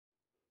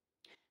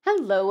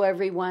Hello,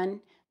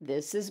 everyone.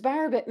 This is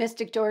Barb at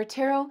Mystic Door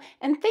Tarot,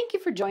 and thank you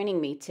for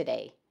joining me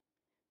today.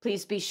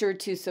 Please be sure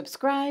to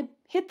subscribe,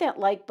 hit that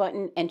like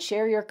button, and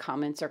share your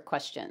comments or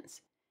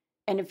questions.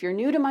 And if you're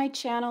new to my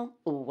channel,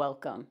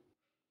 welcome.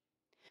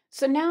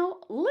 So now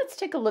let's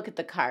take a look at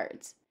the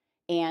cards.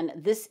 And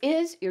this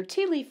is your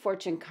tea leaf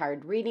fortune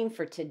card reading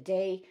for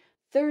today,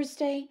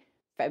 Thursday,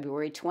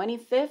 February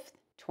 25th,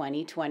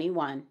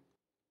 2021.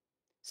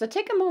 So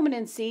take a moment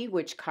and see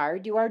which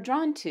card you are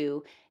drawn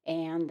to,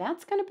 and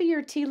that's going to be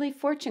your tea leaf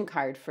fortune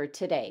card for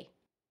today.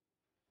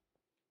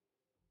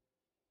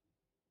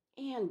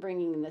 And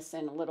bringing this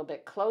in a little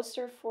bit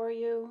closer for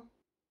you.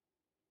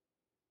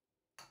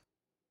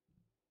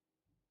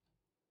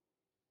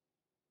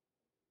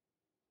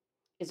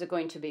 Is it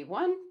going to be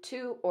 1,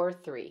 2, or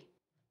 3?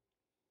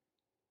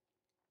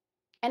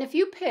 And if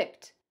you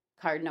picked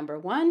card number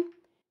 1,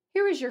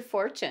 here is your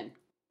fortune.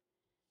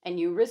 And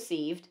you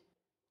received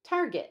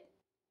target,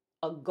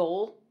 a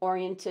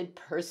goal-oriented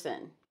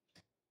person.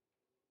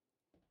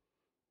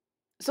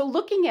 So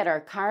looking at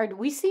our card,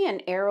 we see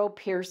an arrow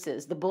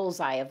pierces the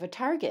bullseye of a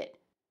target.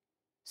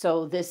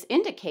 So this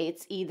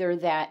indicates either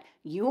that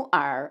you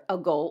are a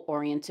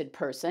goal-oriented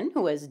person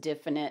who has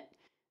definite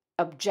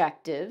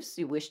objectives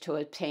you wish to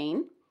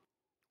attain,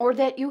 or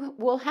that you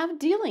will have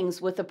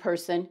dealings with a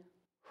person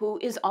who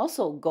is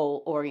also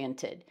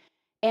goal-oriented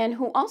and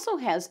who also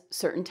has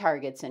certain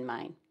targets in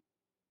mind.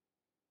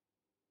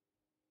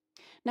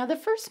 Now, the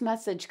first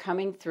message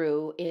coming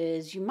through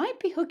is you might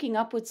be hooking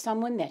up with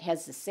someone that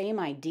has the same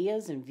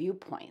ideas and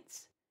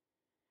viewpoints.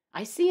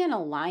 I see an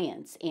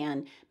alliance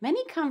and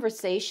many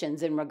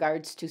conversations in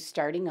regards to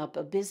starting up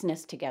a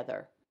business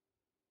together.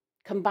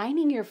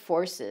 Combining your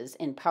forces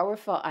and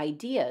powerful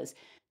ideas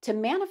to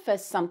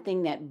manifest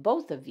something that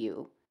both of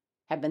you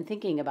have been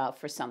thinking about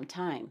for some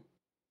time.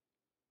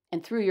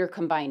 And through your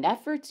combined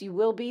efforts, you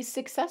will be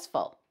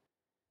successful,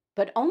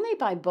 but only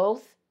by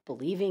both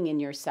believing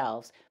in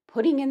yourselves,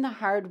 putting in the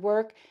hard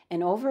work,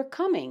 and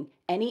overcoming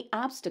any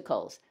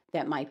obstacles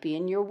that might be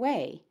in your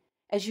way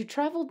as you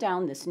travel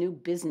down this new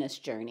business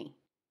journey.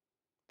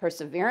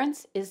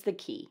 Perseverance is the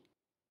key.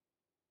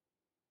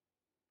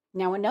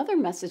 Now, another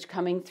message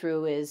coming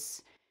through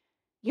is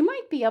you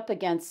might be up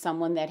against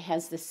someone that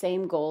has the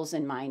same goals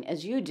in mind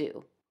as you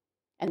do,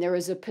 and there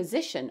is a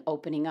position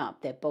opening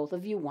up that both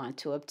of you want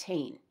to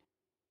obtain.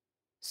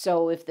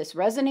 So if this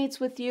resonates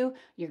with you,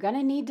 you're going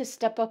to need to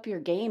step up your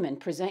game and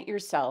present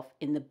yourself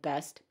in the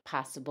best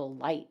possible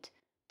light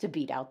to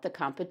beat out the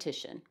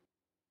competition.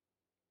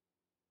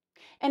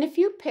 And if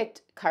you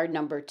picked card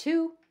number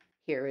 2,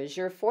 here is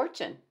your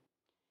fortune.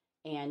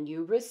 And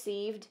you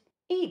received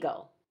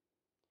Eagle.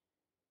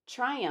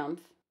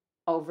 Triumph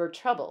over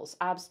troubles,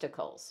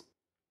 obstacles.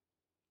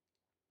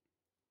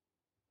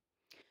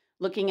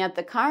 Looking at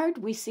the card,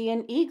 we see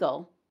an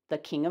eagle, the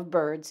king of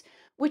birds,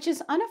 which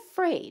is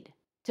unafraid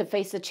to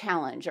face a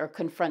challenge or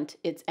confront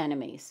its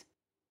enemies.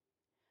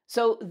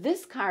 So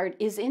this card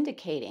is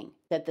indicating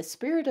that the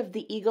spirit of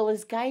the eagle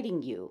is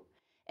guiding you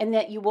and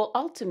that you will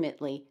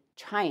ultimately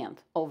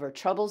triumph over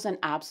troubles and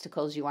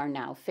obstacles you are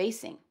now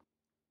facing.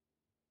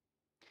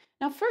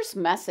 Now, first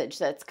message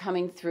that's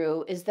coming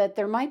through is that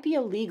there might be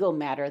a legal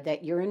matter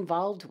that you're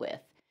involved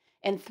with,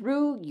 and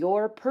through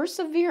your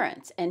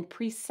perseverance and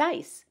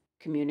precise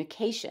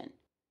communication,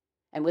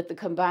 and with the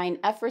combined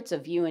efforts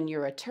of you and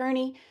your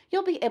attorney,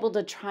 you'll be able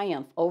to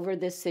triumph over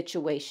this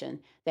situation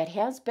that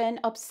has been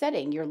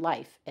upsetting your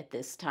life at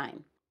this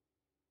time.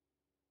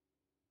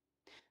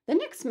 The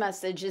next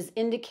message is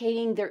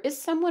indicating there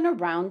is someone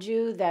around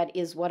you that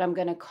is what I'm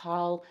going to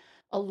call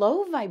a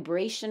low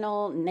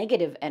vibrational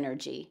negative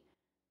energy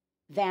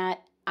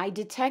that I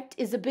detect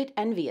is a bit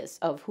envious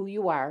of who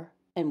you are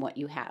and what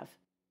you have.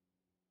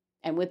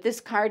 And with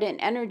this card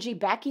and energy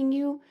backing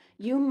you,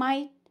 you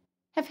might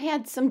have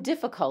had some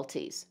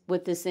difficulties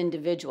with this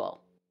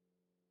individual.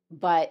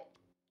 But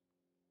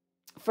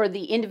for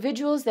the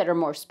individuals that are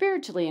more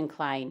spiritually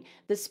inclined,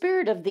 the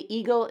spirit of the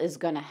eagle is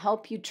going to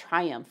help you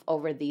triumph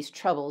over these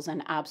troubles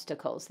and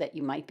obstacles that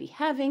you might be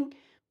having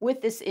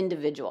with this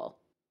individual,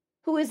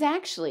 who is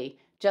actually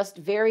just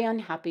very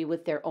unhappy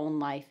with their own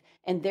life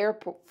and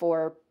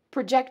therefore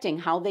projecting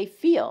how they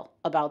feel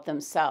about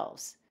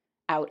themselves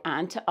out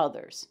onto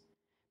others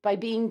by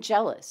being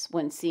jealous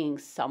when seeing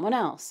someone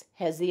else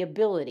has the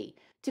ability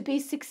to be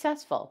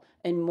successful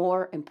and,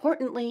 more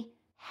importantly,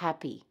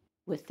 happy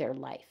with their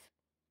life.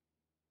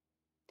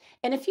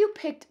 And if you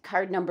picked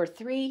card number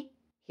 3,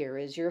 here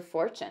is your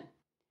fortune.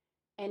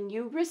 And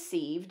you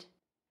received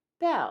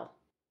bell.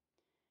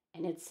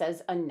 And it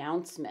says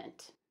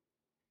announcement.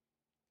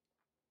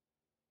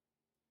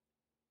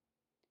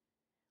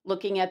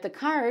 Looking at the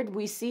card,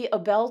 we see a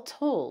bell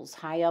tolls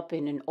high up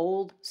in an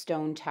old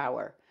stone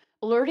tower,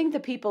 alerting the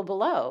people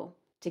below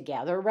to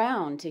gather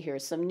around to hear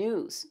some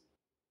news.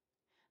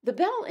 The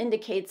bell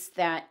indicates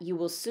that you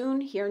will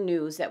soon hear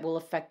news that will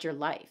affect your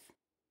life.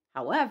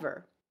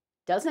 However,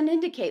 doesn't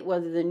indicate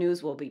whether the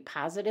news will be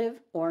positive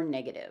or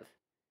negative.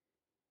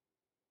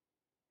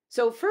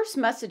 So first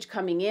message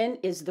coming in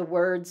is the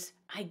words,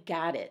 I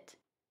got it.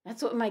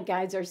 That's what my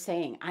guides are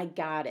saying, I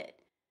got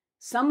it.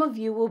 Some of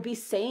you will be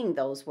saying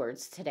those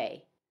words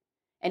today.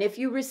 And if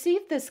you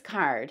receive this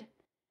card,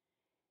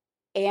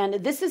 and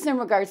this is in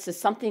regards to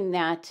something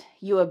that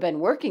you have been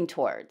working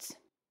towards.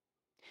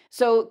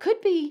 So it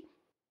could be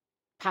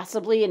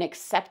possibly an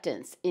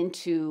acceptance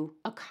into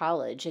a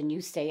college, and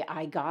you say,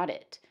 I got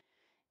it.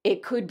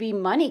 It could be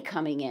money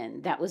coming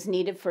in that was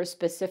needed for a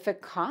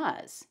specific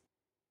cause.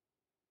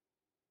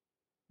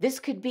 This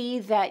could be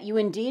that you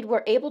indeed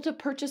were able to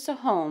purchase a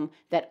home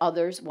that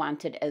others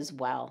wanted as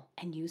well,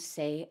 and you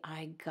say,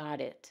 I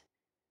got it.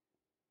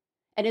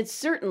 And it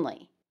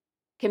certainly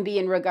can be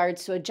in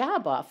regards to a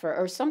job offer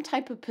or some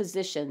type of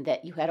position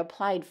that you had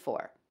applied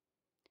for.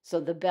 So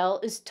the bell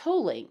is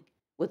tolling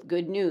with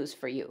good news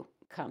for you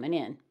coming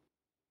in.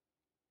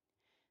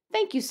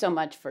 Thank you so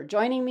much for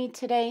joining me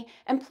today,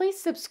 and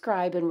please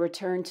subscribe and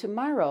return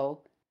tomorrow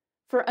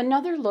for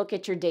another look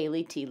at your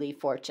daily tea leaf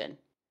fortune.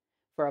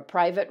 For a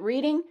private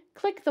reading,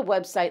 click the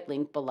website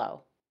link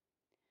below.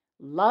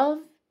 Love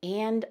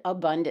and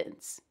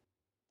abundance.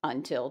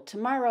 Until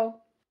tomorrow.